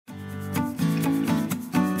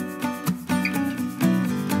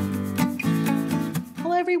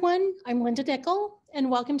everyone. I'm Linda Nickell, and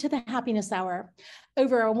welcome to the Happiness Hour.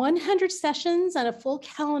 Over 100 sessions and a full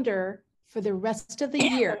calendar for the rest of the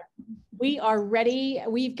year. We are ready.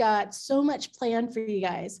 We've got so much planned for you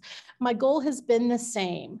guys. My goal has been the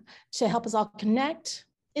same, to help us all connect,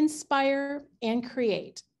 inspire, and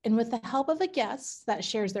create. And with the help of a guest that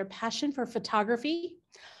shares their passion for photography,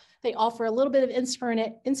 they offer a little bit of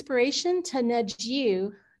inspiration to nudge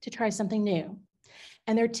you to try something new,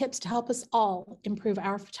 and their tips to help us all improve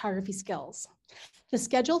our photography skills. The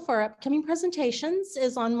schedule for our upcoming presentations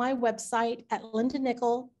is on my website at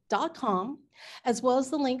lindanickell.com, as well as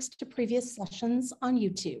the links to previous sessions on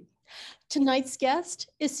YouTube. Tonight's guest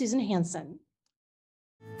is Susan Hanson.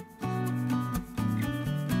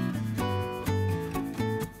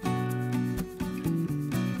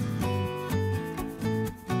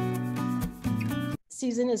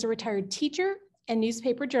 Susan is a retired teacher and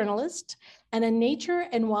newspaper journalist, and a nature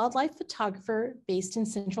and wildlife photographer based in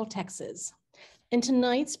Central Texas. In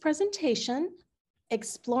tonight's presentation,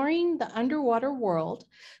 Exploring the Underwater World,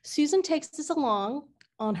 Susan takes us along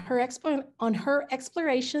on her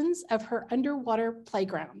explorations of her underwater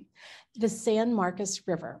playground, the San Marcos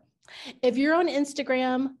River. If you're on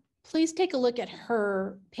Instagram, please take a look at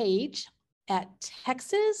her page at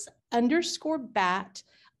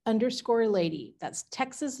Texas_bat_lady. That's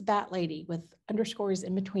Texas Bat Lady with underscores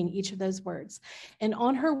in between each of those words. And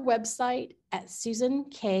on her website at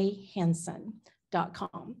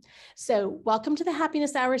susankhanson.com. So welcome to the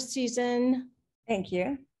Happiness Hour, Susan. Thank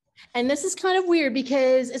you. And this is kind of weird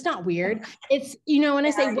because it's not weird. It's, when I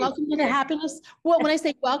say welcome to the happiness, when I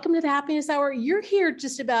say welcome to the Happiness Hour, you're here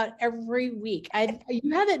just about every week.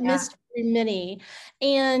 You haven't missed very many.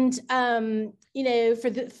 And,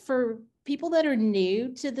 for people that are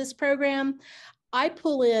new to this program, I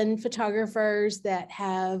pull in photographers that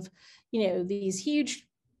have, these huge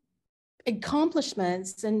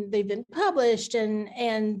accomplishments, and they've been published,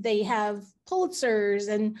 and they have Pulitzers,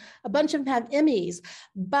 and a bunch of them have Emmys.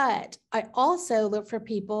 But I also look for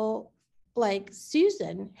people like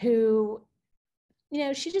Susan, who,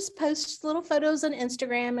 she just posts little photos on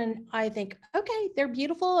Instagram, and I think, okay, they're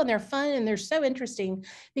beautiful and they're fun and they're so interesting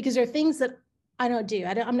because they're things that I don't do.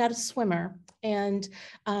 I'm not a swimmer. And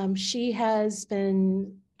she has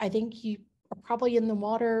been, I think you are probably in the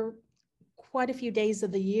water quite a few days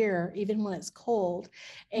of the year, even when it's cold.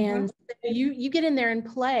 And you get in there and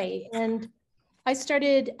play. And I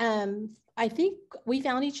started, I think we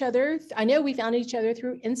found each other. I know we found each other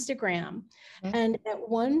through Instagram. And at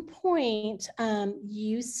one point,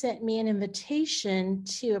 you sent me an invitation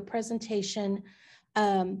to a presentation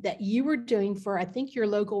that you were doing for, I think, your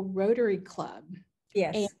local Rotary Club.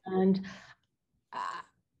 Yes. And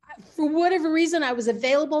for whatever reason, I was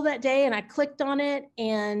available that day, and I clicked on it,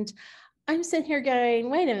 and I'm sitting here going,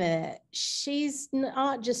 wait a minute, she's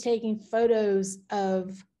not just taking photos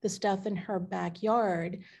of the stuff in her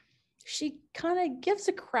backyard. She kind of gives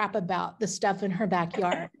a crap about the stuff in her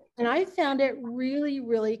backyard. And I found it really,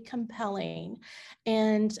 really compelling.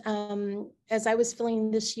 And as I was filling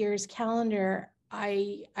this year's calendar,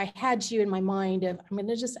 I had you in my mind of, I'm going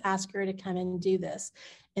to just ask her to come and do this.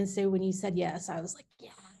 And so when you said yes, I was like,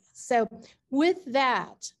 yeah. So with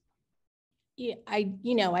that, I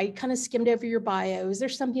kind of skimmed over your bio. Is there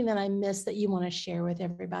something that I missed that you want to share with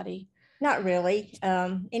everybody? Not really.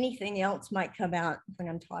 Anything else might come out when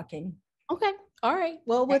I'm talking. Okay. All right.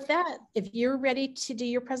 Well, with that, if you're ready to do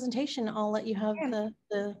your presentation, I'll let you have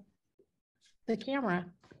the camera.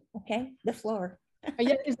 Okay. The floor.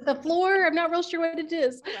 Is the floor? I'm not real sure what it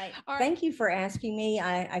is. Right. All right. Thank you for asking me.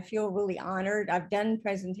 I feel really honored. I've done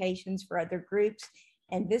presentations for other groups,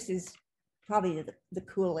 and this is probably the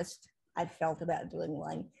coolest I've felt about doing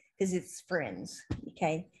one because it's friends.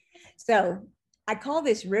 Okay. So I call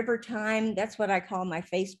this river time. That's what I call my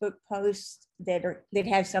Facebook posts that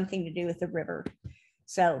have something to do with the river.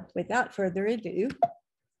 So without further ado,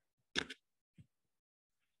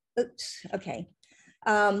 oops. Okay.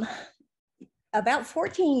 About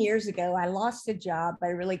 14 years ago, I lost a job I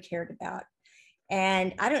really cared about.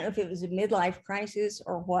 And I don't know if it was a midlife crisis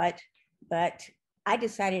or what, but I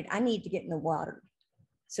decided I need to get in the water.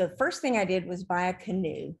 So first thing I did was buy a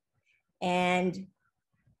canoe. And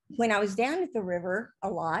when I was down at the river a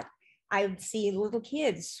lot, I would see little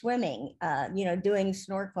kids swimming, doing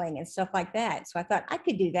snorkeling and stuff like that. So I thought I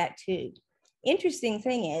could do that too. Interesting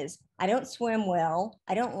thing is, I don't swim well.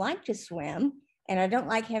 I don't like to swim. And I don't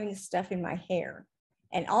like having stuff in my hair.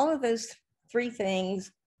 And all of those three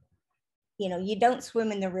things, you don't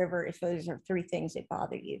swim in the river if those are three things that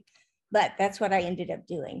bother you. But that's what I ended up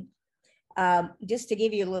doing. Just to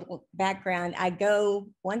give you a little background, I go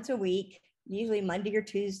once a week, usually Monday or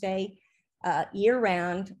Tuesday. year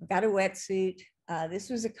round, got a wetsuit. This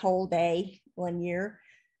was a cold day one year.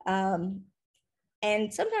 And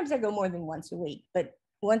sometimes I go more than once a week, but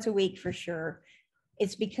once a week for sure.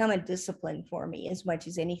 It's become a discipline for me as much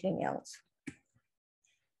as anything else.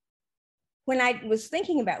 When I was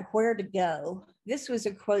thinking about where to go, this was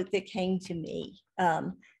a quote that came to me.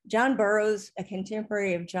 John Burroughs, a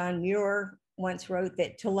contemporary of John Muir, once wrote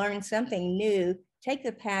that to learn something new, take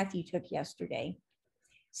the path you took yesterday.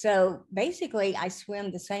 So basically, I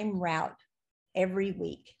swim the same route every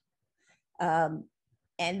week.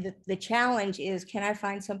 And the challenge is, can I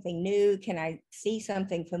find something new? Can I see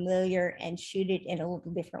something familiar and shoot it in a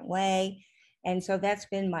little different way? And so that's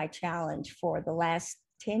been my challenge for the last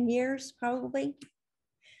 10 years, probably.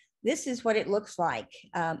 This is what it looks like.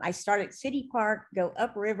 I start at City Park, go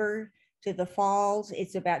upriver to the falls.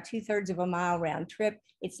 It's about 2/3 of a mile round trip.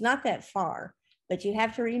 It's not that far, but you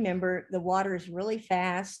have to remember the water is really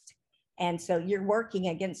fast. And so you're working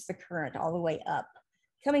against the current all the way up.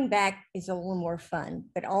 Coming back is a little more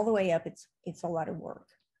fun, but all the way up, it's a lot of work.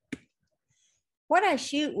 What I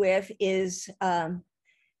shoot with is,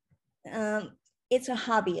 it's a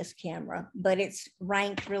hobbyist camera, but it's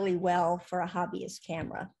ranked really well for a hobbyist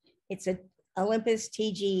camera. It's a Olympus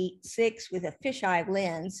TG6 with a fisheye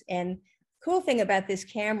lens. And cool thing about this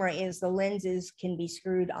camera is the lenses can be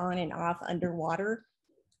screwed on and off underwater.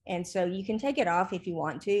 And so you can take it off if you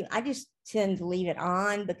want to. I just tend to leave it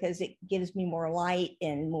on because it gives me more light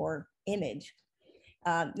and more image.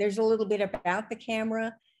 There's a little bit about the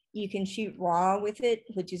camera. You can shoot RAW with it,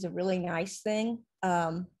 which is a really nice thing.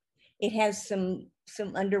 It has some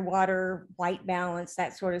underwater white balance,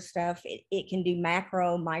 that sort of stuff. It can do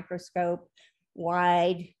macro, microscope,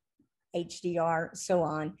 wide, HDR, so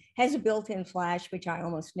on. Has a built-in flash, which I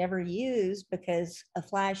almost never use because a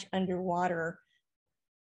flash underwater,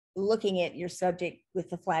 looking at your subject with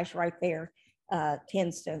the flash right there,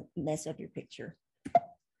 tends to mess up your picture.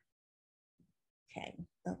 Okay,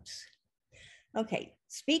 oops. Okay,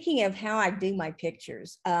 speaking of how I do my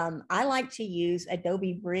pictures, I like to use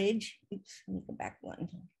Adobe Bridge. Oops, let me go back one.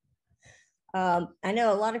 I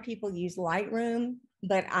know a lot of people use Lightroom,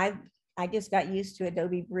 but I just got used to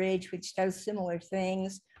Adobe Bridge, which does similar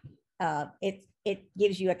things. It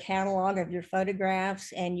gives you a catalog of your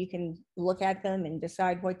photographs, and you can look at them and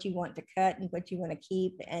decide what you want to cut and what you want to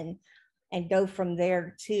keep, and go from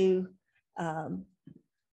there to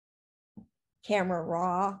camera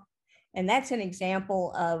raw. And that's an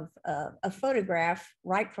example of a photograph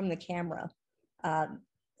right from the camera.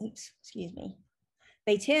 Oops, excuse me.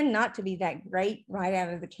 They tend not to be that great right out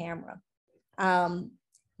of the camera.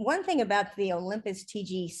 One thing about the Olympus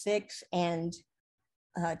TG6 and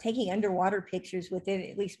taking underwater pictures with it,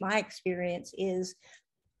 at least my experience, is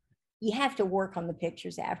you have to work on the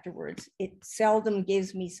pictures afterwards. It seldom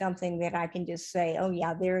gives me something that I can just say, oh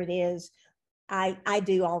yeah, there it is. I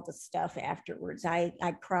do all the stuff afterwards. I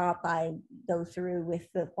crop, I go through with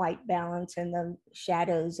the white balance and the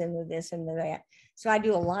shadows and the this and the that. So I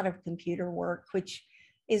do a lot of computer work, which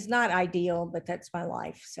is not ideal, but that's my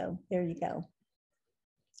life. So there you go.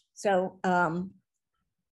 So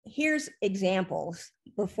here's examples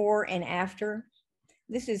before and after.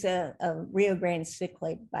 This is a Rio Grande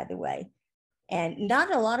cichlid, by the way. And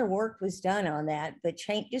not a lot of work was done on that, but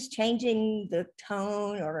just changing the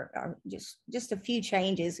tone or just a few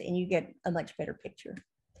changes and you get a much better picture.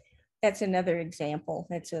 That's another example.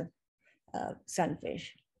 That's a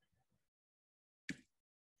sunfish.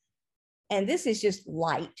 And this is just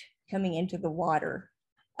light coming into the water.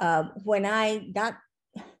 When I got,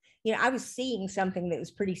 I was seeing something that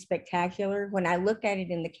was pretty spectacular. When I looked at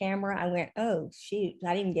it in the camera, I went, oh, shoot,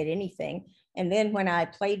 I didn't get anything. And then when I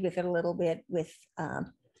played with it a little bit with,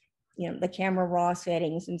 the camera raw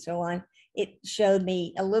settings and so on, it showed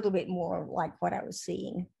me a little bit more like what I was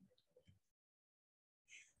seeing.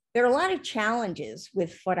 There are a lot of challenges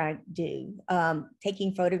with what I do,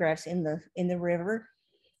 taking photographs in the river.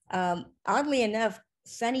 Oddly enough,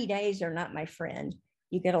 sunny days are not my friend.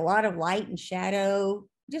 You get a lot of light and shadow,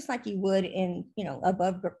 just like you would in,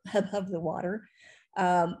 above the water.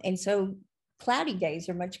 And so cloudy days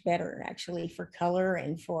are much better actually for color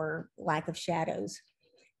and for lack of shadows.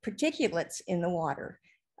 Particulates in the water.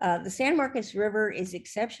 The San Marcos River is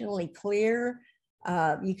exceptionally clear.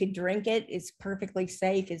 You could drink it. It's perfectly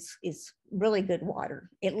safe. It's really good water,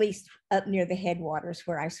 at least up near the headwaters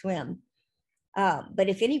where I swim. But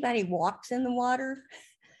if anybody walks in the water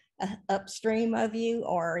upstream of you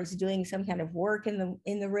or is doing some kind of work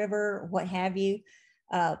in the river, what have you,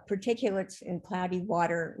 particulates in cloudy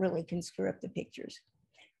water really can screw up the pictures.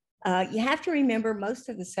 You have to remember most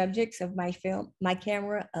of the subjects of my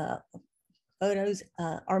camera photos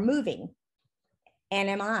are moving. and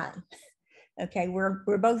am I. Okay,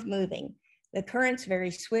 we're both moving. The current's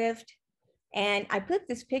very swift. And I put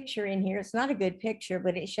this picture in here. It's not a good picture,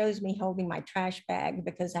 but it shows me holding my trash bag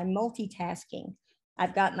because I'm multitasking.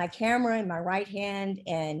 I've got my camera in my right hand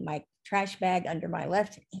and my trash bag under my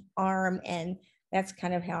left arm. And that's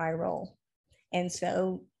kind of how I roll. And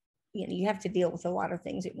so, you have to deal with a lot of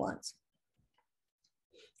things at once.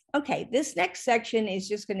 Okay, this next section is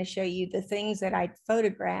just going to show you the things that I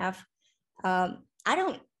photograph. I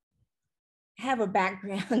don't have a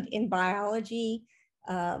background in biology,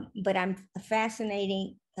 but I'm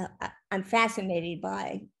fascinated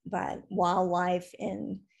by wildlife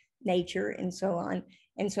and nature and so on.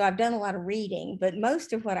 And so I've done a lot of reading, but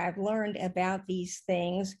most of what I've learned about these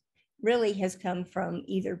things really has come from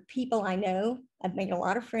either people I know. I've made a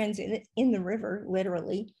lot of friends in the river,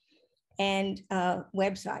 literally, and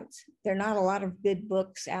websites. There are not a lot of good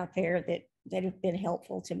books out there that have been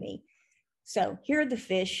helpful to me. So here are the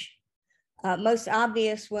fish. Most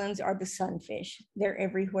obvious ones are the sunfish. They're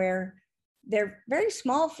everywhere. They're very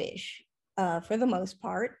small fish for the most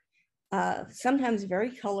part, sometimes very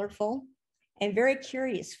colorful and very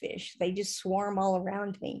curious fish. They just swarm all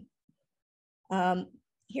around me.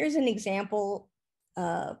 Here's an example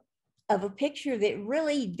of a picture that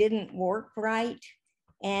really didn't work right.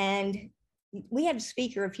 And we had a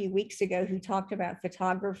speaker a few weeks ago who talked about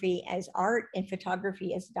photography as art and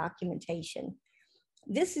photography as documentation.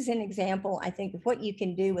 This is an example, I think, of what you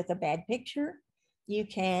can do with a bad picture. You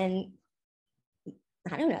can,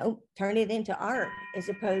 I don't know, turn it into art as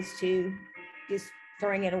opposed to just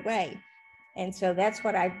throwing it away. And so that's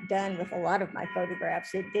what I've done with a lot of my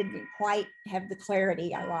photographs. It didn't quite have the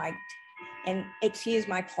clarity I liked. And excuse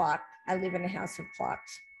my clock. I live in a house of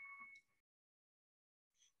clocks.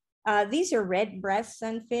 These are red-breast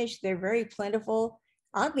sunfish. They're very plentiful.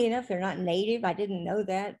 Oddly enough, they're not native. I didn't know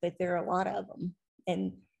that, but there are a lot of them.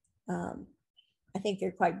 And I think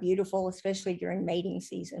they're quite beautiful, especially during mating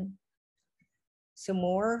season. Some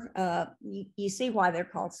more, you see why they're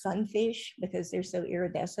called sunfish, because they're so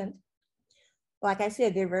iridescent. Like I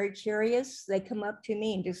said, they're very curious. They come up to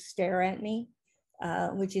me and just stare at me,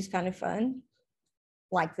 which is kind of fun,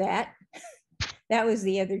 like that. That was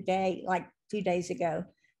the other day, like 2 days ago.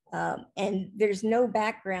 And there's no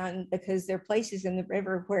background because there are places in the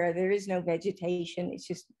river where there is no vegetation. It's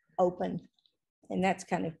just open. And that's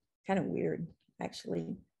kind of weird,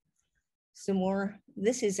 actually. Some more.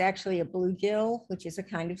 This is actually a bluegill, which is a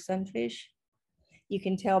kind of sunfish. You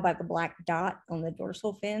can tell by the black dot on the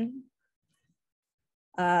dorsal fin.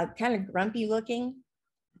 Kind of grumpy looking,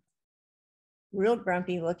 real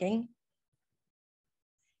grumpy looking.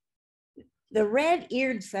 The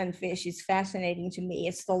red-eared sunfish is fascinating to me.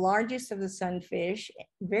 It's the largest of the sunfish,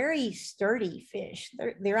 very sturdy fish.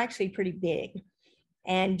 They're actually pretty big.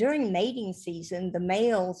 And during mating season, the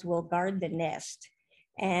males will guard the nest.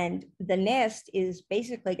 And the nest is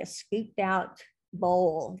basically a scooped out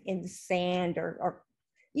bowl in the sand, or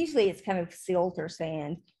usually it's kind of silt or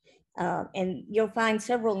sand. And you'll find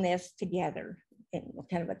several nests together in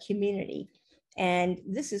kind of a community. And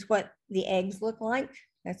this is what the eggs look like.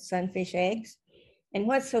 That's sunfish eggs. And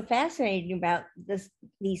what's so fascinating about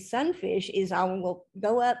these sunfish is I will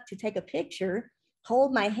go up to take a picture,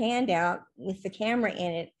 hold my hand out with the camera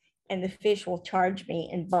in it, and the fish will charge me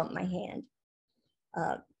and bump my hand.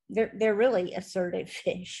 They're really assertive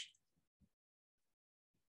fish.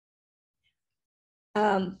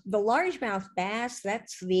 The largemouth bass,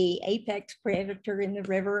 that's the apex predator in the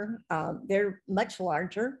river. They're much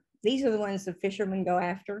larger. These are the ones the fishermen go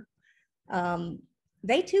after.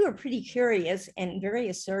 They too are pretty curious and very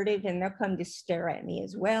assertive, and they'll come to stare at me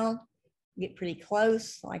as well. Get pretty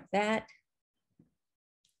close like that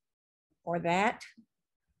or that.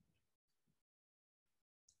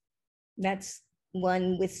 That's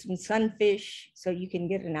one with some sunfish, so you can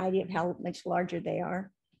get an idea of how much larger they are.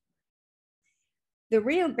 The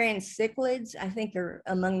Rio Grande cichlids, I think, are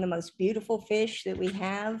among the most beautiful fish that we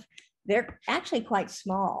have. They're actually quite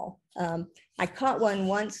small. I caught one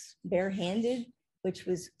once barehanded, which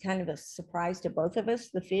was kind of a surprise to both of us,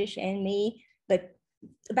 the fish and me, but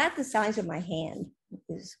about the size of my hand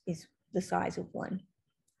is the size of one.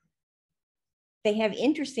 They have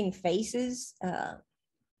interesting faces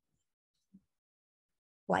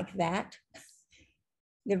like that.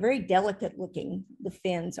 They're very delicate looking, the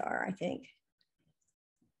fins are, I think.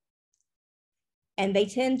 And they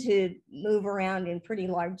tend to move around in pretty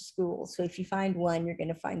large schools. So if you find one, you're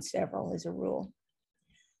going to find several as a rule.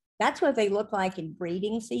 That's what they look like in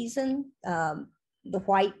breeding season, the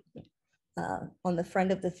white on the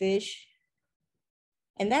front of the fish.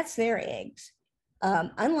 And that's their eggs.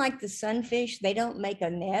 Unlike the sunfish, they don't make a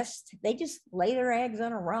nest. They just lay their eggs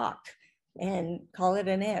on a rock and call it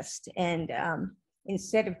a nest. And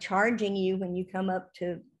instead of charging you when you come up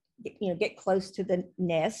to, get close to the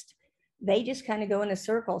nest, they just kind of go in a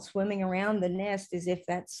circle, swimming around the nest as if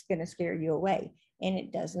that's going to scare you away. And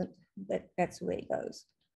it doesn't, but that's the way it goes.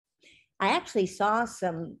 I actually saw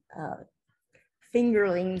some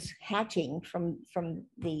fingerlings hatching from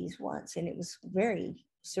these once, and it was very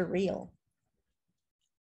surreal.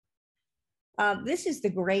 This is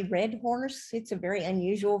the gray red horse. It's a very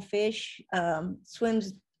unusual fish.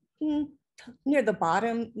 Swims near the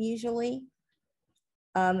bottom usually.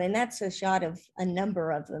 And that's a shot of a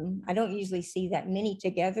number of them. I don't usually see that many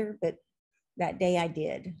together, but that day I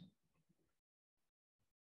did.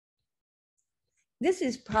 This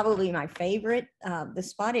is probably my favorite. The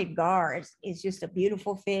spotted gar is just a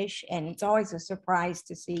beautiful fish, and it's always a surprise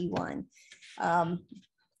to see one.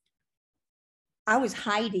 I was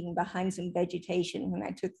hiding behind some vegetation when I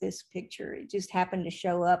took this picture. It just happened to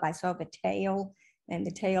show up. I saw the tail, and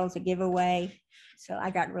the tail's a giveaway. So I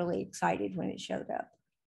got really excited when it showed up.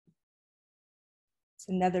 It's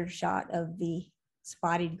another shot of the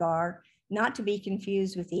spotted gar, not to be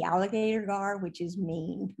confused with the alligator gar, which is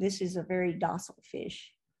mean. This is a very docile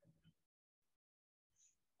fish.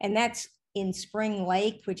 And that's in Spring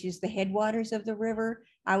Lake, which is the headwaters of the river.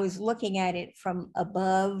 I was looking at it from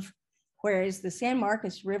above, whereas the San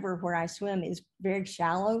Marcos River where I swim is very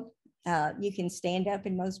shallow. You can stand up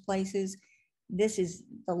in most places. This is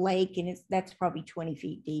the lake, and that's probably 20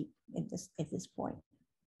 feet deep at this point.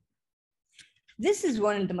 This is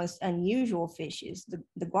one of the most unusual fishes,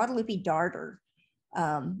 the Guadalupe darter.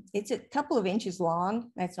 It's a couple of inches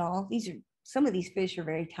long, that's all. Some of these fish are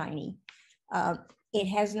very tiny. It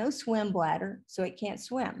has no swim bladder, so it can't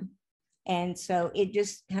swim. And so it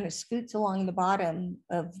just kind of scoots along the bottom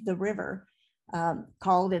of the river,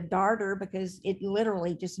 called a darter because it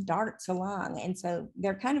literally just darts along. And so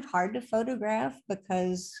they're kind of hard to photograph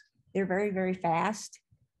because they're very, very fast.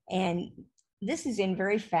 And this is in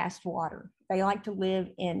very fast water. They like to live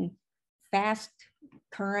in fast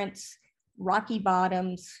currents, rocky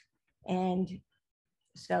bottoms. And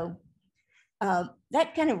so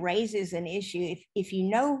that kind of raises an issue. If you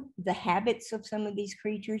know the habits of some of these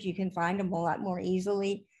creatures, you can find them a lot more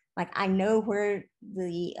easily. Like I know where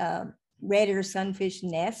the red ear sunfish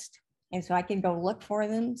nest, and so I can go look for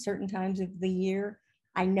them certain times of the year.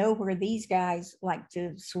 I know where these guys like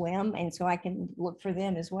to swim, and so I can look for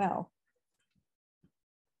them as well.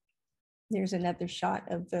 There's another shot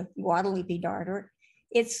of the Guadalupe darter.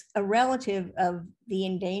 It's a relative of the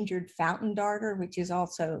endangered fountain darter, which is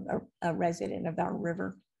also a resident of our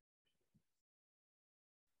river.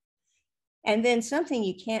 And then something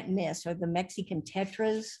you can't miss are the Mexican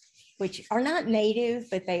tetras, which are not native,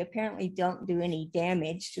 but they apparently don't do any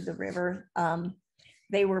damage to the river.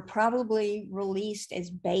 They were probably released as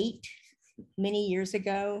bait many years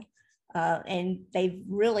ago, and they've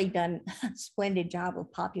really done a splendid job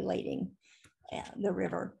of populating the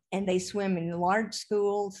river. And they swim in large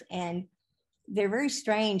schools, and they're very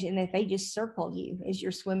strange in that they just circle you as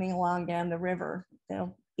you're swimming along down the river.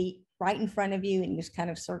 They'll be right in front of you and just kind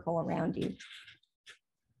of circle around you.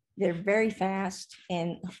 They're very fast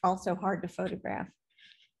and also hard to photograph.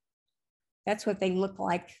 That's what they look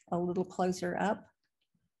like a little closer up.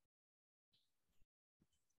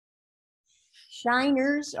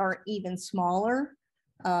 Shiners are even smaller,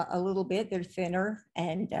 a little bit. They're thinner,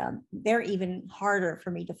 and they're even harder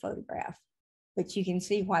for me to photograph, but you can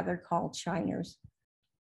see why they're called shiners.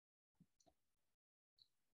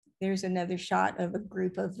 There's another shot of a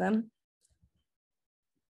group of them.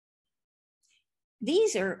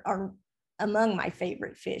 These are among my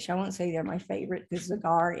favorite fish. I won't say they're my favorite because the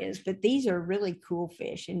gar is, but these are really cool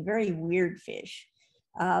fish and very weird fish.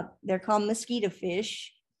 They're called mosquito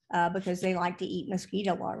fish because they like to eat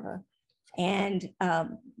mosquito larvae. And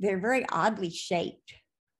they're very oddly shaped.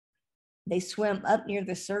 They swim up near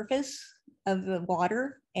the surface of the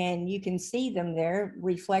water, and you can see them there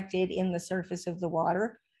reflected in the surface of the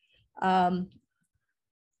water. And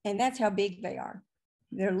that's how big they are.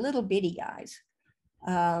 They're little bitty guys.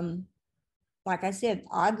 Like I said,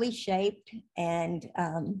 oddly shaped and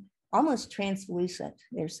almost translucent.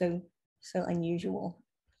 They're so unusual.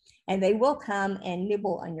 And they will come and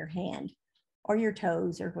nibble on your hand or your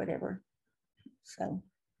toes or whatever. So,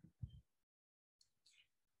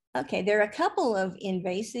 okay, there are a couple of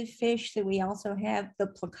invasive fish that we also have. The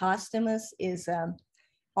Plecostomus is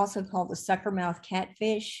also called the suckermouth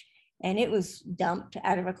catfish, and it was dumped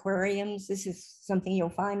out of aquariums. This is something you'll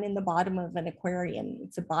find in the bottom of an aquarium.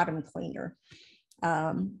 It's a bottom cleaner.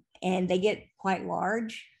 And they get quite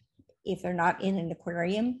large. if they're not in an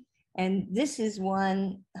aquarium. And this is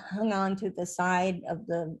one hung on to the side of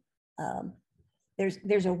the,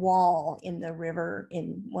 there's a wall in the river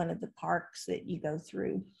in one of the parks that you go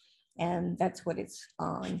through. And that's what it's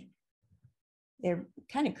on. They're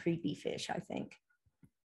kind of creepy fish, I think.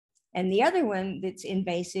 And the other one that's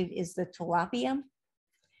invasive is the tilapia.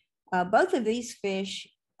 Both of these fish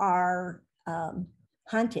are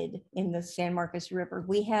hunted in the San Marcos River.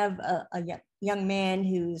 We have a young man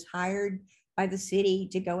who's hired by the city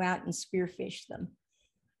to go out and spearfish them.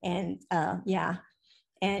 And yeah,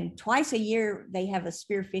 and twice a year they have a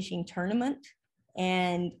spearfishing tournament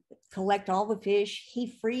and collect all the fish.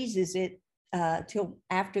 He freezes it till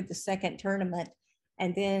after the second tournament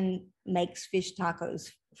and then makes fish tacos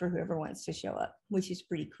for whoever wants to show up, which is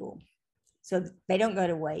pretty cool. So they don't go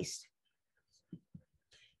to waste.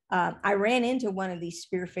 I ran into one of these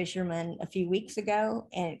spear fishermen a few weeks ago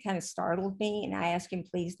and it kind of startled me. And I asked him,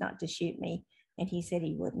 please not to shoot me. And he said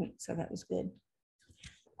he wouldn't. So that was good.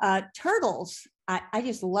 Turtles, I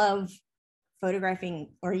just love photographing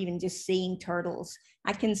or even just seeing turtles.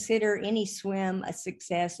 I consider any swim a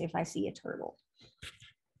success if I see a turtle.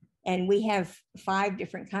 And we have 5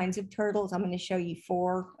 different kinds of turtles. I'm going to show you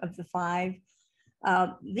 4 of the 5.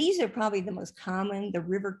 These are probably the most common, the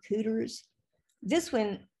river cooters. This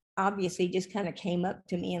one obviously just kind of came up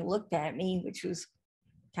to me and looked at me, which was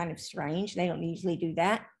kind of strange. They don't usually do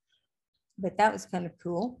that, but that was kind of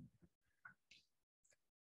cool.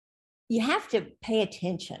 You have to pay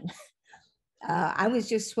attention. I was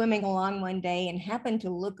just swimming along one day and happened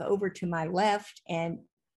to look over to my left and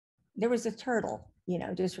there was a turtle, you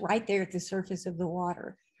know, just right there at the surface of the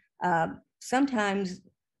water. Sometimes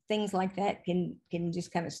things like that can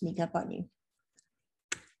just kind of sneak up on you.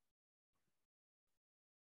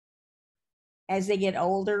 As they get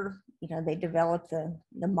older, you know, they develop the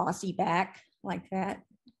mossy back like that.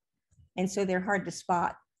 And so they're hard to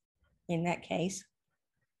spot in that case.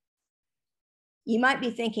 You might be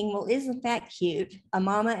thinking, well, isn't that cute? A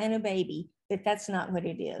mama and a baby, but that's not what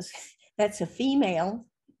it is. That's a female,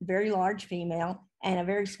 very large female, and a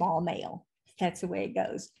very small male. That's the way it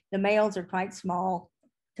goes. The males are quite small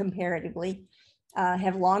comparatively,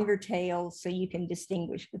 have longer tails, so you can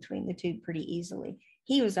distinguish between the two pretty easily.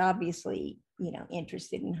 He was obviously, you know,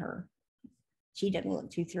 interested in her. She didn't look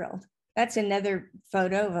too thrilled. That's another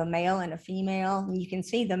photo of a male and a female. You can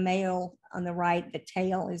see the male on the right, the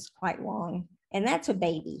tail is quite long. And that's a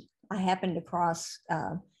baby I happened to cross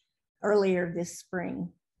earlier this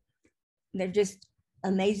spring. They're just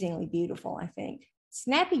amazingly beautiful, I think.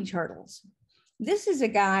 Snapping turtles. This is a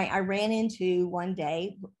guy I ran into one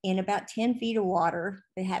day in about 10 feet of water.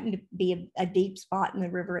 It happened to be a deep spot in the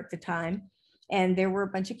river at the time. And there were a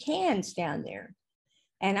bunch of cans down there.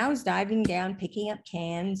 And I was diving down, picking up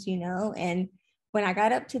cans, you know, and when I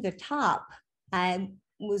got up to the top, I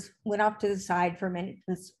went off to the side for a minute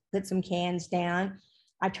to put some cans down.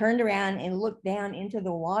 I turned around and looked down into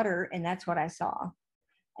the water, and that's what I saw.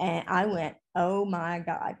 And I went, oh my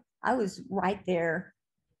God. I was right there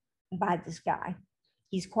by this guy.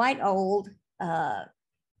 He's quite old,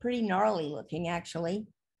 pretty gnarly looking, actually,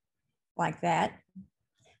 like that.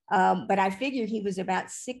 But I figured he was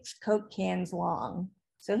about 6 Coke cans long.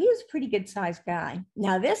 So he was a pretty good sized guy.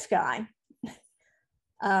 Now this guy,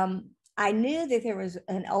 I knew that there was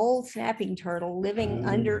an old snapping turtle living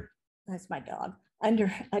under, that's my dog,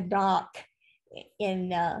 under a dock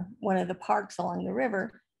in one of the parks along the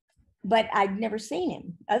river, but I'd never seen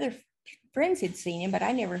him. Other friends had seen him, but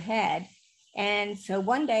I never had. And so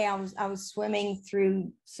one day I was swimming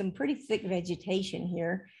through some pretty thick vegetation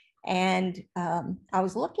here, and I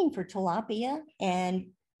was looking for tilapia and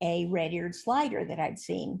a red-eared slider that I'd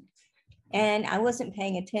seen. And I wasn't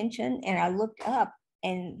paying attention, and I looked up,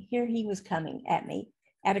 and here he was coming at me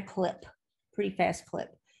at a clip, pretty fast clip.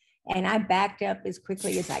 And I backed up as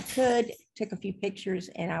quickly as I could, took a few pictures,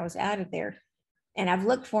 and I was out of there. And I've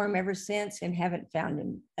looked for him ever since and haven't found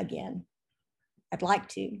him again. I'd like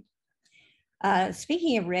to.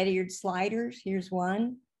 Speaking of red-eared sliders, here's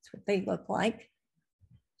one. That's what they look like.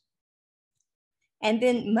 And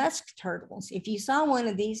then musk turtles. If you saw one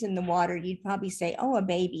of these in the water, you'd probably say, oh, a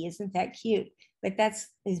baby, isn't that cute? But that's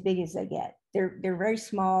as big as they get. They're very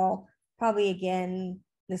small, probably, again,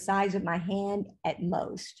 the size of my hand at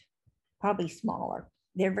most, probably smaller.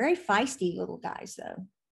 They're very feisty little guys, though.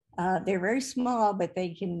 They're very small, but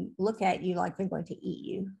they can look at you like they're going to eat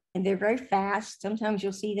you. And they're very fast. Sometimes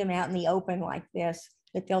you'll see them out in the open like this,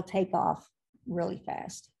 but they'll take off really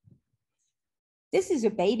fast. This is a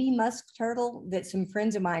baby musk turtle that some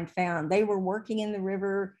friends of mine found. They were working in the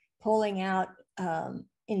river, pulling out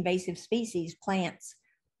invasive species, plants,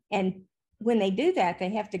 and when they do that, they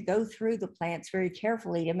have to go through the plants very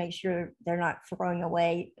carefully to make sure they're not throwing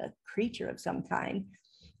away a creature of some kind.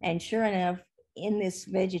 And sure enough, in this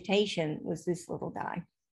vegetation was this little guy,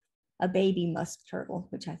 a baby musk turtle,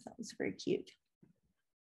 which I thought was very cute.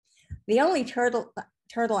 The only turtle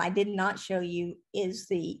I did not show you is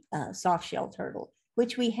the soft shell turtle,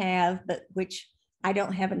 which we have, but which I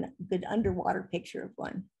don't have a good underwater picture of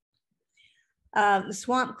one. The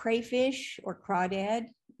swamp crayfish or crawdad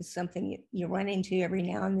is something you run into every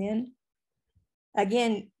now and then.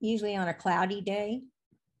 Again, usually on a cloudy day.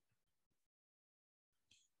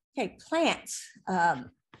 Okay, plants.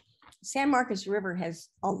 San Marcos River has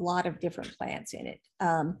a lot of different plants in it.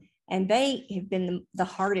 And they have been the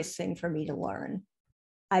hardest thing for me to learn.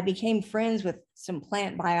 I became friends with some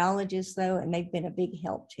plant biologists though, and they've been a big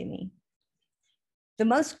help to me. The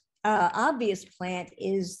most obvious plant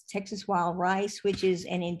is Texas wild rice, which is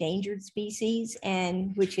an endangered species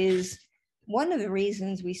and which is one of the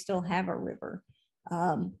reasons we still have a river.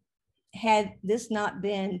 Had this not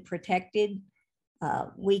been protected,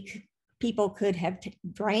 people could have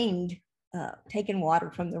drained, taken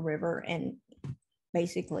water from the river and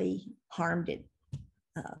basically harmed it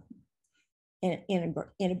in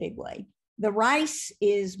a big way. The rice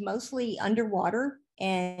is mostly underwater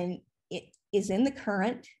and it is in the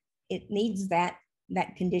current. It needs that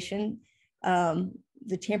condition,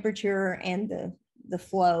 the temperature and the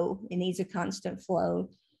flow. It needs a constant flow.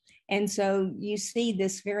 And so you see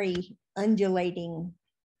this very undulating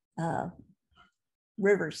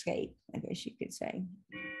riverscape, I guess you could say.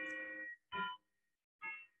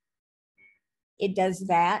 It does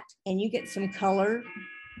that, and you get some color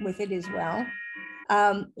with it as well.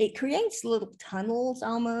 It creates little tunnels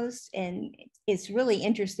almost, and it's really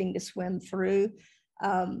interesting to swim through.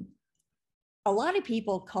 A lot of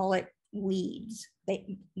people call it weeds.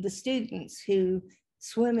 The students who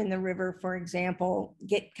swim in the river, for example,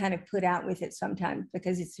 get kind of put out with it sometimes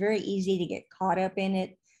because it's very easy to get caught up in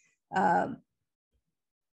it.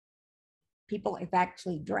 People have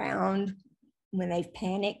actually drowned when they've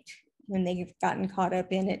panicked, when they've gotten caught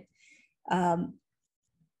up in it.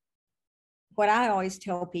 What I always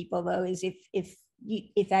tell people though is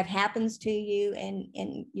if that happens to you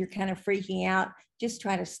and you're kind of freaking out, just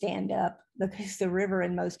try to stand up because the river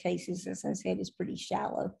in most cases, as I said, is pretty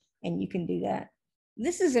shallow and you can do that.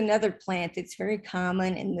 This is another plant that's very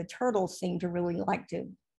common and the turtles seem to really like to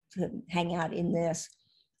hang out in this.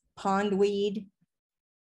 Pondweed,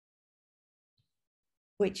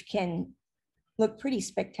 which can look pretty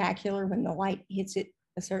spectacular when the light hits it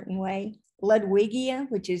a certain way. Ludwigia,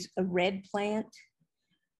 which is a red plant.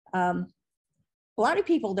 A lot of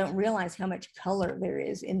people don't realize how much color there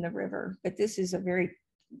is in the river, but this is a very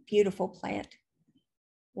beautiful plant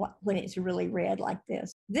when it's really red like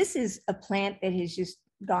this. This is a plant that has just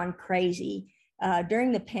gone crazy.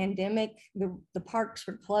 During the pandemic, the parks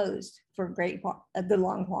were closed for a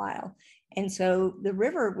long while. And so the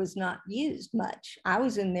river was not used much. I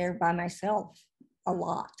was in there by myself a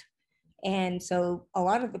lot. And so a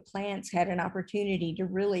lot of the plants had an opportunity to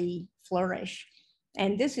really flourish.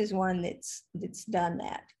 And this is one that's done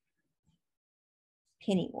that.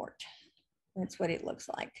 Pennywort. That's what it looks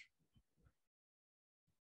like.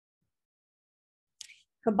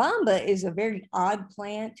 Kabamba is a very odd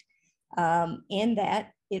plant in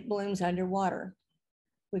that it blooms underwater,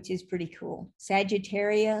 which is pretty cool.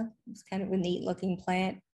 Sagittaria is kind of a neat looking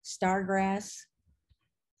plant. Stargrass.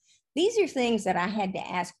 These are things that I had to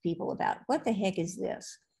ask people about. What the heck is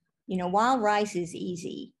this? You know, wild rice is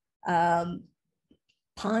easy.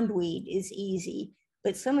 Pondweed is easy,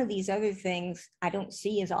 but some of these other things I don't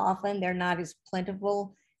see as often. They're not as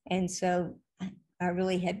plentiful. And so I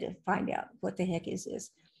really had to find out what the heck is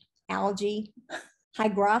this. Algae.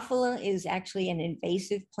 Hygrophila is actually an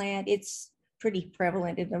invasive plant. It's pretty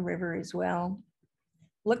prevalent in the river as well.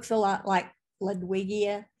 Looks a lot like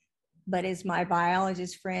Ludwigia, but as my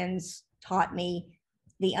biologist friends taught me,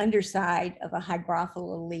 the underside of a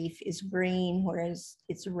hygrophila leaf is green, whereas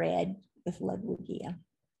it's red with Ludwigia.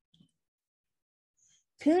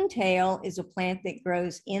 Coontail is a plant that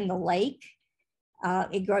grows in the lake.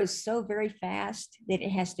 It grows so very fast that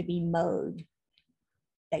it has to be mowed,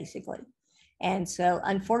 basically. And so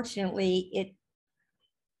unfortunately, it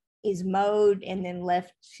is mowed and then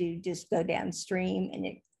left to just go downstream, and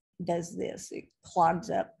it does this. It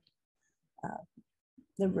clogs up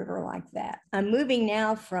the river like that. I'm moving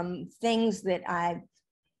now from things that I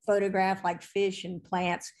photograph like fish and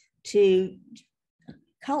plants to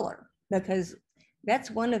color, because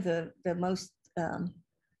that's one of the most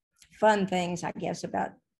fun things, I guess,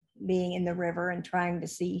 about being in the river and trying to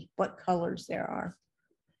see what colors there are.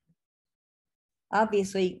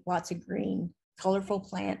 Obviously, lots of green, colorful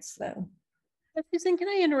plants, though. Susan, can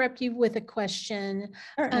I interrupt you with a question?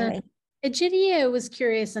 Certainly. Egidio was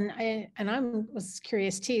curious, and I was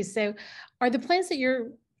curious too. So, are the plants that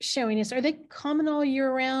you're showing us, are they common all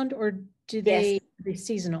year round, or do Yes. they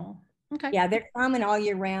seasonal? Okay. Yeah, they're common all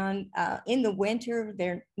year round. In the winter,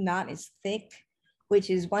 they're not as thick, which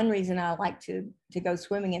is one reason I like to go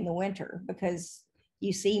swimming in the winter, because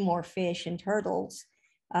you see more fish and turtles.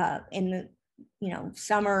 In the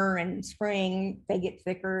summer and spring, they get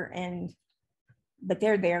thicker, but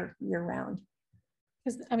they're there year round.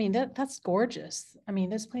 Because I mean that's gorgeous. I mean,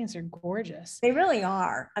 those plants are gorgeous. They really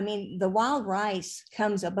are. I mean, the wild rice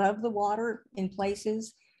comes above the water in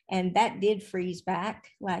places, and that did freeze back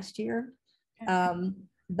last year.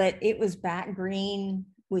 But it was back green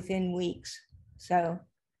within weeks. So,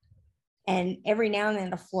 and every now and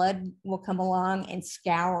then a flood will come along and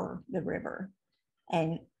scour the river.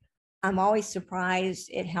 And I'm always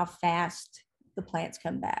surprised at how fast the plants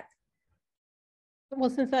come back. Well,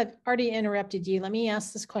 since I've already interrupted you, let me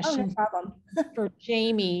ask this question no problem. for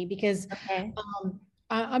Jamie, because Okay.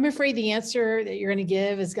 I'm afraid the answer that you're going to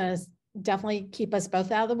give is going to definitely keep us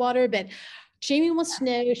both out of the water. But Jamie wants to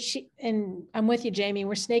know, and I'm with you, Jamie,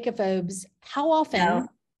 we're snakeophobes. How often,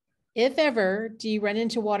 if ever, do you run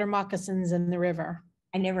into water moccasins in the river?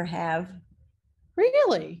 I never have.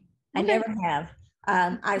 Really? I never have.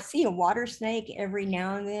 I see a water snake every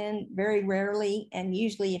now and then, very rarely, and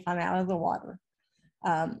usually if I'm out of the water.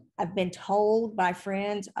 I've been told by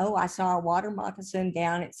friends, oh, I saw a water moccasin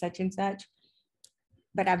down at such and such,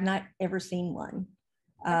 but I've not ever seen one.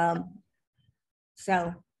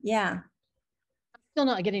 So, yeah. Still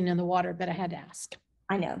not getting in the water, but I had to ask.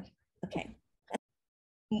 I know. Okay.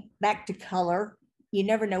 Back to color. You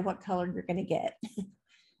never know what color you're going to get.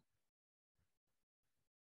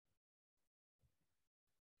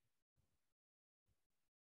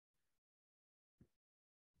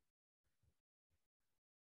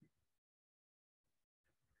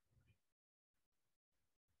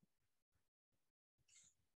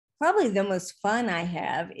 Probably the most fun I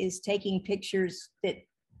have is taking pictures that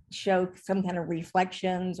show some kind of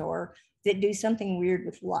reflections or that do something weird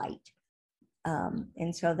with light.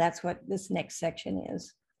 And so that's what this next section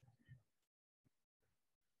is.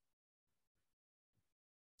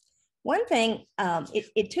 One thing,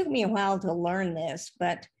 it took me a while to learn this,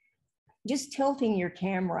 but just tilting your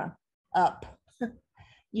camera up,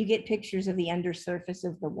 you get pictures of the undersurface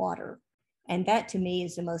of the water. And that to me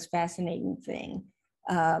is the most fascinating thing.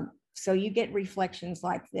 So you get reflections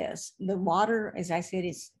like this. The water, as I said,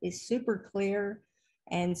 is super clear.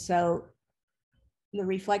 And so the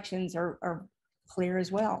reflections are clear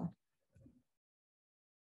as well.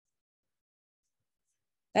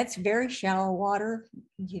 That's very shallow water.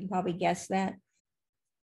 You can probably guess that.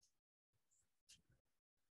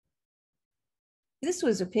 This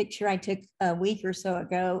was a picture I took a week or so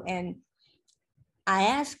ago, and I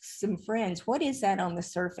asked some friends, what is that on the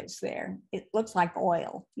surface there? It looks like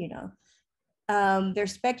oil, They're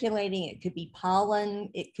speculating it could be pollen,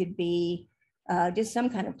 it could be just some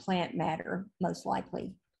kind of plant matter, most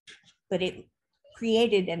likely. But it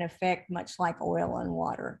created an effect much like oil on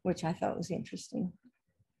water, which I thought was interesting.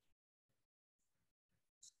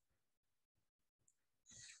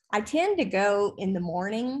 I tend to go in the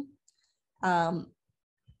morning,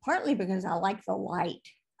 partly because I like the light.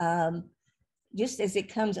 Just as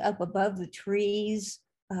it comes up above the trees,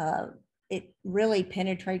 it really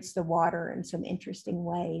penetrates the water in some interesting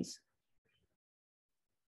ways.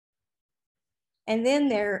 And then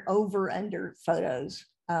there are over-under photos,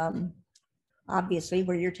 obviously,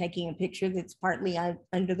 where you're taking a picture that's partly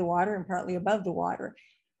under the water and partly above the water.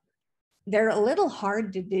 They're a little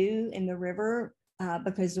hard to do in the river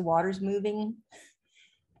because the water's moving.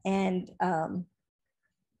 And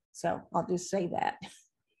so I'll just say that.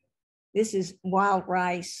 This is wild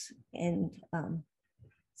rice in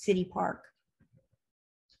City Park.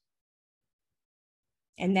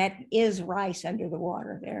 And that is rice under the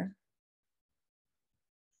water there.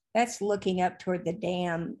 That's looking up toward the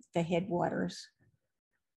dam, the headwaters.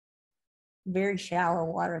 Very shallow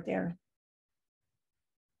water there.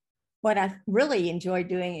 What I really enjoy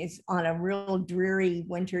doing is on a real dreary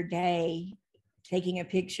winter day, taking a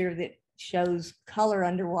picture that shows color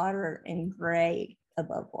underwater and gray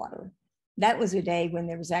above water. That was a day when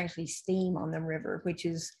there was actually steam on the river, which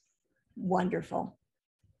is wonderful.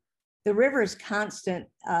 The river is constant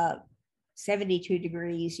 72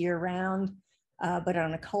 degrees year round, but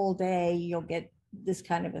on a cold day, you'll get this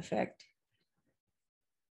kind of effect.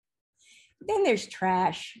 Then there's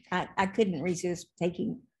trash. I couldn't resist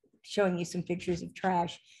showing you some pictures of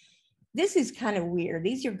trash. this is kind of weird.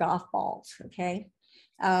 These are golf balls, okay?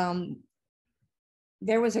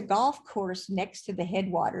 There was a golf course next to the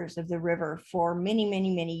headwaters of the river for many,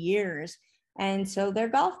 many, many years. And so they're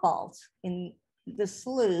golf balls in the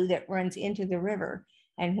slough that runs into the river.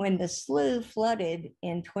 And when the slough flooded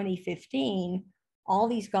in 2015, all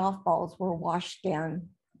these golf balls were washed down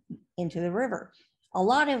into the river. A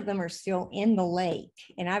lot of them are still in the lake.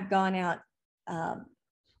 And I've gone out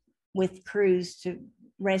with crews to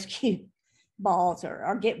rescue balls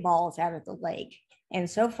or get balls out of the lake. And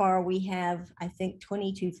so far we have, I think,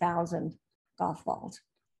 22,000 golf balls.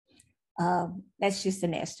 That's just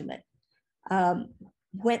an estimate.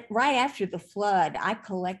 Right after the flood, I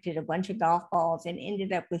collected a bunch of golf balls and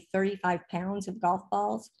ended up with 35 pounds of golf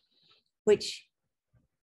balls, which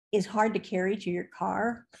is hard to carry to your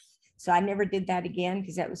car. So I never did that again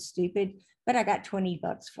because that was stupid, but I got $20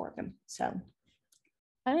 for them. So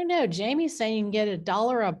I don't know. Jamie's saying you can get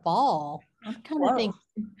 $1 a ball. I'm kind of thinking,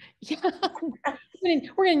 yeah,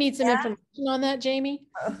 we're going to need some information on that, Jamie.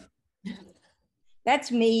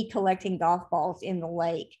 That's me collecting golf balls in the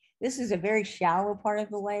lake. This is a very shallow part of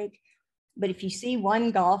the lake, but if you see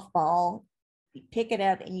one golf ball, you pick it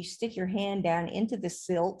up and you stick your hand down into the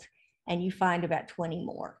silt and you find about 20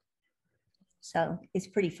 more. So it's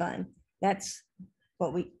pretty fun. That's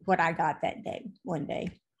what I got that day, one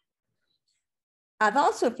day. I've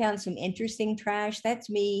also found some interesting trash. That's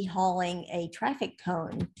me hauling a traffic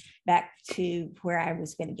cone back to where I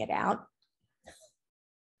was going to get out.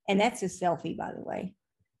 And that's a selfie, by the way.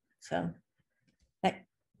 So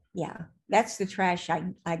that's the trash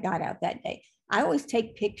I got out that day. I always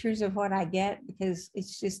take pictures of what I get because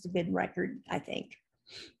it's just a good record, I think.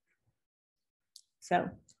 So,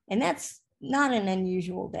 and that's not an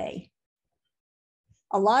unusual day.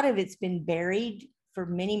 A lot of it's been buried for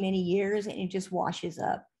many, many years and it just washes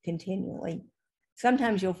up continually.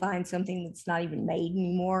 Sometimes you'll find something that's not even made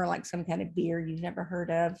anymore, like some kind of beer you've never heard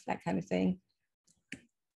of, that kind of thing.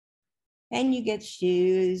 And you get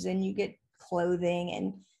shoes and you get clothing.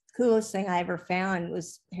 And the coolest thing I ever found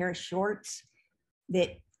was a pair of shorts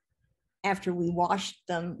that after we washed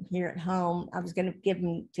them here at home, I was going to give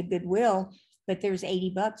them to Goodwill, but there's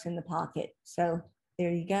 $80 in the pocket. So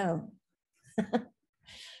there you go.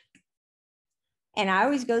 And I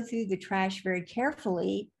always go through the trash very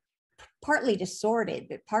carefully, partly to sort it,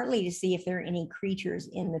 but partly to see if there are any creatures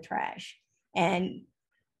in the trash. And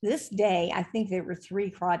this day, I think there were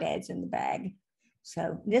 3 crawdads in the bag.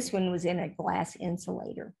 So this one was in a glass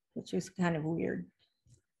insulator, which was kind of weird.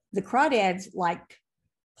 The crawdads like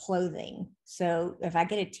clothing. So if I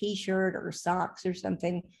get a t-shirt or socks or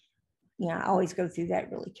something, I always go through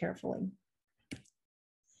that really carefully.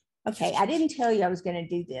 Okay, I didn't tell you I was going to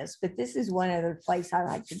do this, but this is one other place I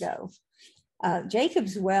like to go.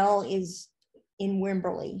 Jacob's Well is in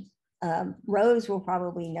Wimberley. Rose will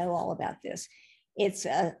probably know all about this. It's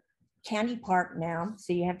a county park now,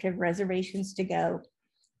 so you have to have reservations to go.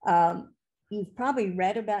 You've probably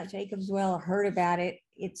read about Jacob's Well or heard about it.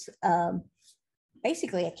 It's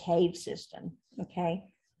basically a cave system, okay?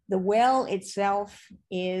 The well itself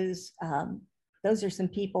is, those are some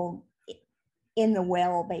people in the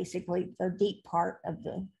well, basically the deep part of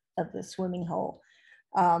the swimming hole.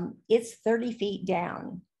 It's 30 feet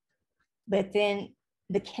down, but then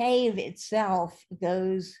the cave itself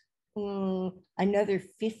goes another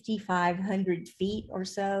 5,500 feet or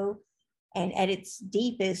so. And at its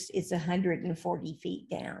deepest, it's 140 feet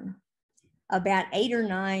down. About 8 or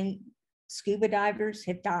 9 scuba divers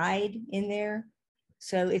have died in there.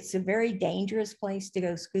 So it's a very dangerous place to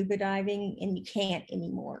go scuba diving, and you can't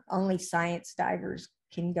anymore. Only science divers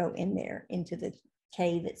can go in there into the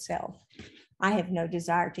cave itself. I have no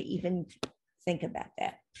desire to even think about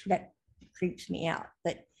that. That creeps me out.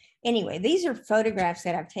 But anyway, these are photographs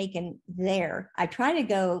that I've taken there. I try to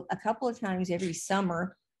go a couple of times every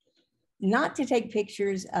summer, not to take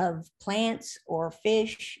pictures of plants or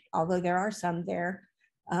fish, although there are some there,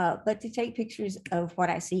 but to take pictures of what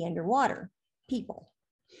I see underwater, people.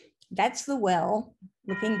 That's the well,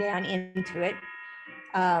 looking down into it.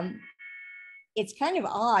 It's kind of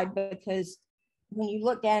odd because when you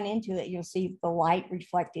look down into it, you'll see the light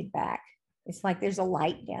reflected back. It's like there's a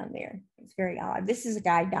light down there. It's very odd. This is a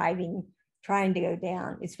guy diving, trying to go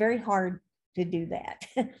down. It's very hard to do that.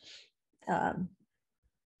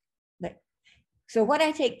 So what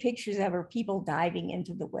I take pictures of are people diving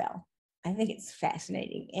into the well. I think it's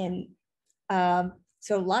fascinating. And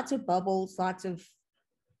so lots of bubbles, lots of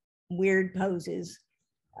weird poses.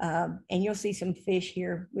 And you'll see some fish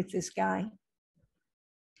here with this guy.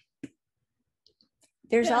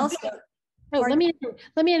 There's also, Oh, let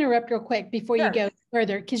me interrupt real quick before you Sure. go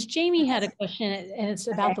further, because Jamie had a question and it's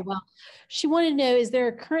about Okay. the well. She wanted to know, is there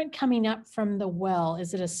a current coming up from the well?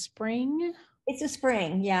 Is it a spring? It's a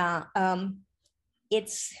spring, yeah.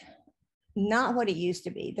 It's not what it used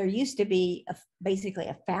to be. There used to be basically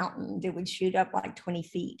a fountain that would shoot up like 20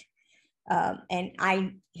 feet. And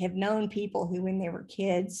I have known people who, when they were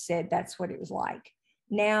kids, said that's what it was like.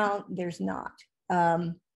 Now there's not.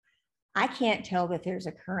 I can't tell that there's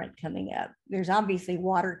a current coming up. There's obviously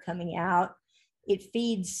water coming out. It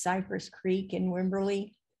feeds Cypress Creek in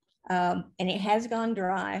Wimberley, and it has gone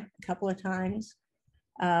dry a couple of times.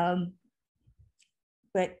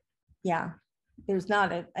 But yeah, there's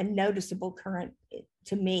not a noticeable current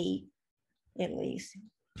to me, at least.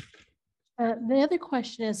 The other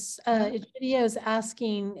question is, video is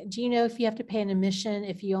asking, do you know if you have to pay an admission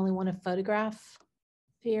if you only want to photograph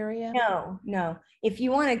the area? No. If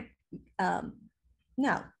you want to,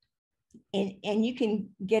 no. And you can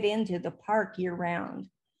get into the park year round.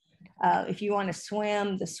 If you want to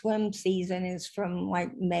swim, the swim season is from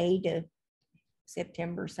like May to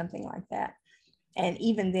September, something like that. And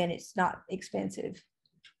even then it's not expensive,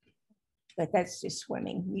 but that's just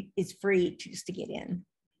swimming. It's free just to get in.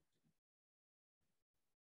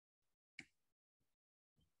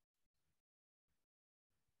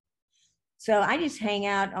 So I just hang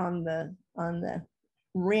out on the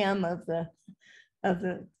rim of the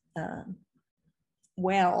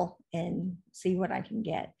well and see what I can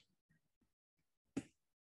get.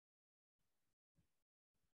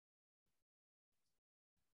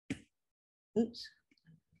 Oops.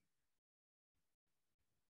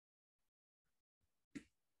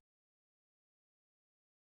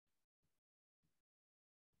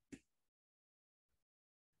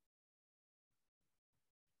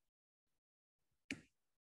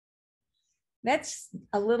 That's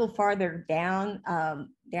a little farther down,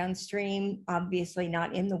 downstream, obviously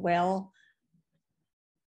not in the well.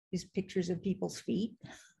 Just pictures of people's feet.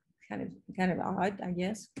 Kind of odd, I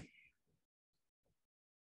guess. A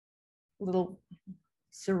little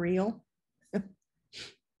surreal.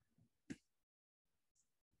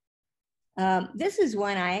 This is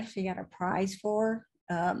one I actually got a prize for,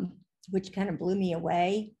 which kind of blew me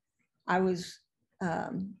away. I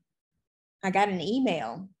got an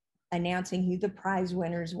email announcing who the prize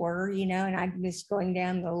winners were, and I was going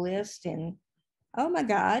down the list and, oh my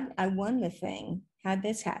God, I won the thing. How'd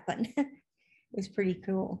this happen? It was pretty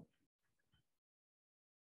cool.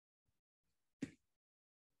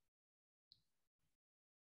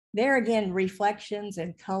 There again, reflections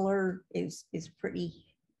and color is pretty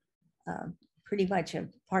much a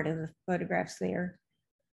part of the photographs there.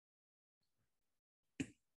 A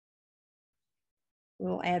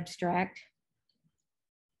little abstract.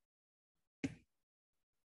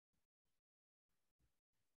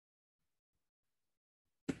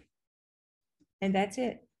 And that's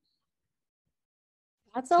it.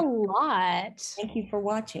 That's a lot. Thank you for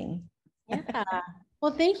watching. Yeah.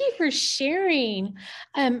 Well, thank you for sharing.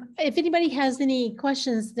 If anybody has any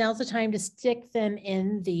questions, now's the time to stick them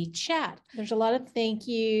in the chat. There's a lot of thank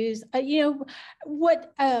yous.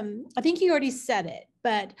 What I think you already said it,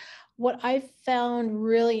 but what I found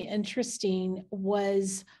really interesting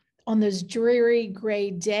was on those dreary gray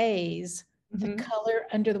days, the color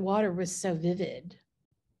under the water was so vivid.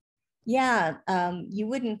 Yeah, you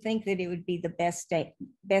wouldn't think that it would be the best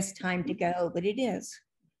time to go, but it is.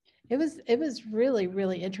 It was really,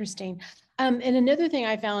 really interesting. And another thing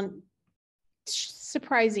I found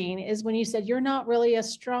surprising is when you said you're not really a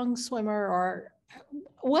strong swimmer, or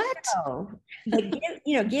what? No,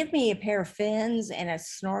 but give me a pair of fins and a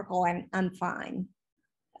snorkel and I'm fine.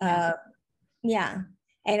 Yeah.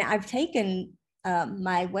 And I've taken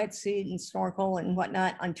my wetsuit and snorkel and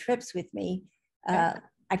whatnot on trips with me.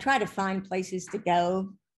 I try to find places to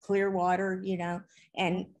go, clear water,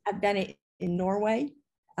 and I've done it in Norway,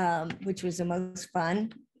 which was the most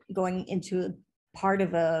fun, going into a part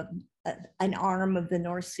of an arm of the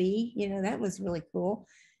North Sea. That was really cool.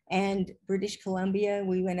 And British Columbia,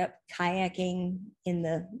 we went up kayaking in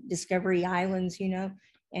the Discovery Islands,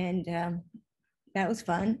 and that was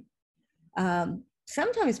fun.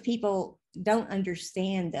 Sometimes people don't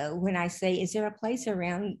understand, though, when I say, is there a place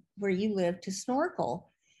around where you live to snorkel?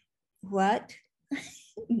 What?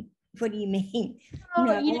 What do you mean? Oh,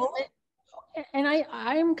 no. And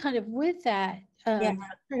I'm kind of with that kind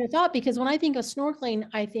of thought, because when I think of snorkeling,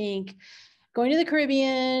 I think going to the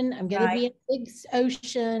Caribbean, I'm going to be in a big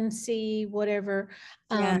ocean, sea, whatever,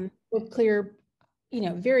 with clear,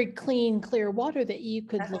 very clean, clear water that you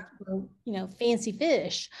could look for, fancy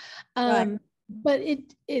fish. But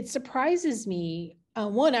it surprises me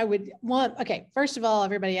One, I would want, okay, first of all,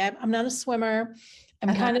 everybody, I'm not a swimmer. I'm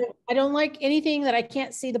Uh-huh. kind of, I don't like anything that I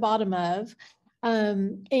can't see the bottom of.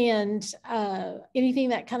 And anything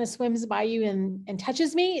that kind of swims by you and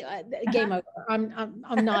touches me, game over.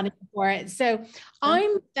 I'm not in for it. So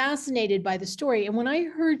I'm fascinated by the story. And when I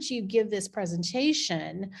heard you give this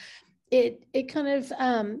presentation, it kind of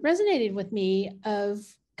resonated with me of,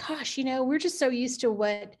 gosh, you know, we're just so used to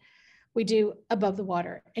what we do above the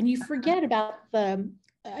water, and you forget about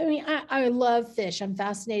I mean, I love fish. I'm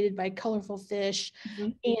fascinated by colorful fish.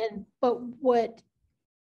 Mhm. But what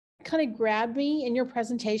kind of grabbed me in your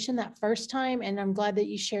presentation that first time, and I'm glad that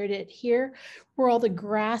you shared it here, were all the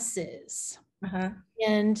grasses. Uh-huh.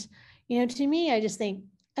 And, you know, to me, I just think,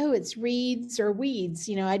 oh, it's reeds or weeds.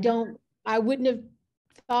 You know, I wouldn't have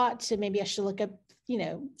thought to maybe I should look up, you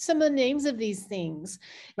know, some of the names of these things.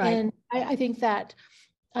 Right. And I think that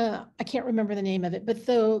I can't remember the name of it, but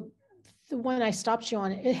the one I stopped you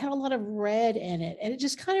on, it had a lot of red in it. And it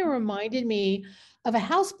just kind of reminded me of a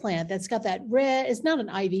house plant that's got that red, it's not an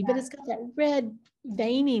ivy, but it's got that red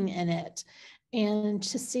veining in it. And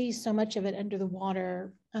to see so much of it under the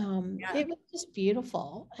water, Yeah. it was just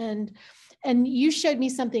beautiful. And you showed me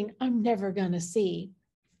something I'm never gonna see.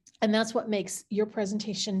 And that's what makes your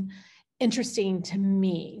presentation interesting to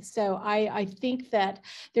me. So I think that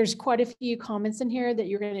there's quite a few comments in here that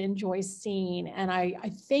you're going to enjoy seeing. And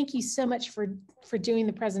I thank you so much for doing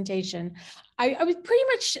the presentation. I was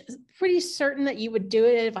pretty certain that you would do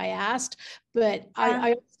it if I asked, but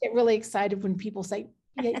I get really excited when people say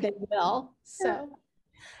yeah, they will. So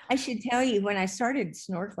I should tell you, when I started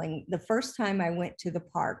snorkeling, the first time I went to the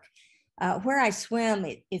park, where I swim,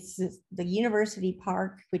 it's the university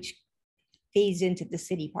park, which feeds into the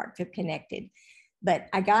city park. They're connected. But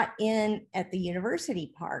I got in at the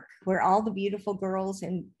university park where all the beautiful girls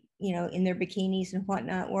and, you know, in their bikinis and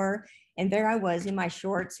whatnot were. And there I was in my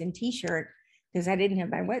shorts and t-shirt because I didn't have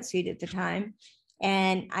my wetsuit at the time.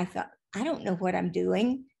 And I thought, I don't know what I'm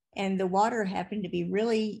doing. And the water happened to be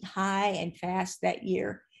really high and fast that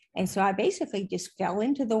year. And so I basically just fell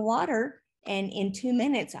into the water. And in 2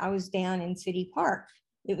 minutes, I was down in City Park.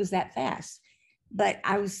 It was that fast. But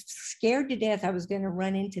I was scared to death I was going to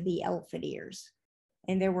run into the elephant ears.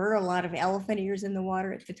 And there were a lot of elephant ears in the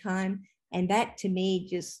water at the time. And that to me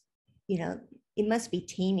just, you know, it must be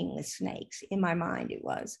teeming with snakes. In my mind, it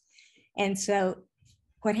was. And so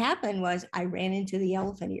what happened was I ran into the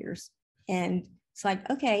elephant ears. And it's like,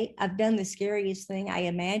 okay, I've done the scariest thing I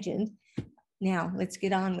imagined. Now let's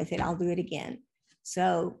get on with it. I'll do it again.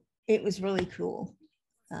 So it was really cool.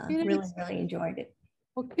 Really, really enjoyed it.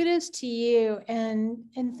 well, kudos to you, and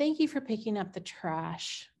thank you for picking up the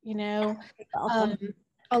trash. You know,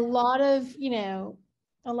 a lot of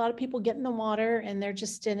a lot of people get in the water and they're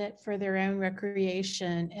just in it for their own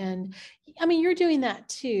recreation. And I mean, you're doing that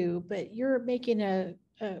too, but you're making a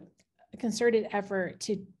concerted effort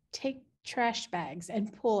to take trash bags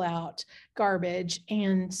and pull out garbage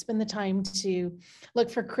and spend the time to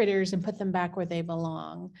look for critters and put them back where they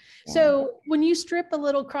belong. Yeah. So when you strip a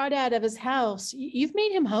little crawdad of his house, you've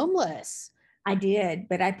made him homeless. I did,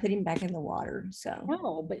 but I put him back in the water. So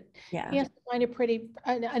No, but yeah, he has to find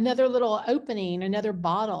another little opening, another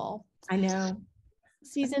bottle. I know.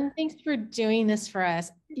 Susan, thanks for doing this for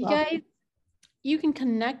us. You guys, you can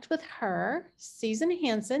connect with her, Susan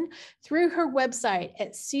Hanson, through her website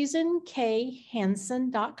at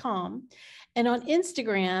susankhanson.com and on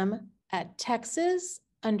Instagram at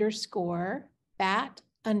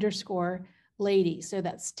Texas_bat_lady. So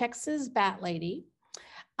that's Texas Bat Lady.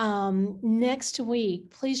 Next week,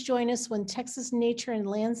 please join us when Texas nature and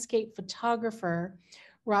landscape photographer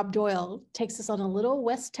Rob Doyle takes us on a little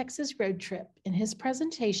West Texas road trip in his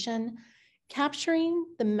presentation, Capturing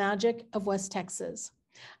the Magic of West Texas.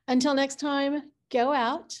 Until next time, go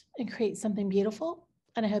out and create something beautiful,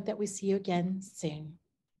 and I hope that we see you again soon.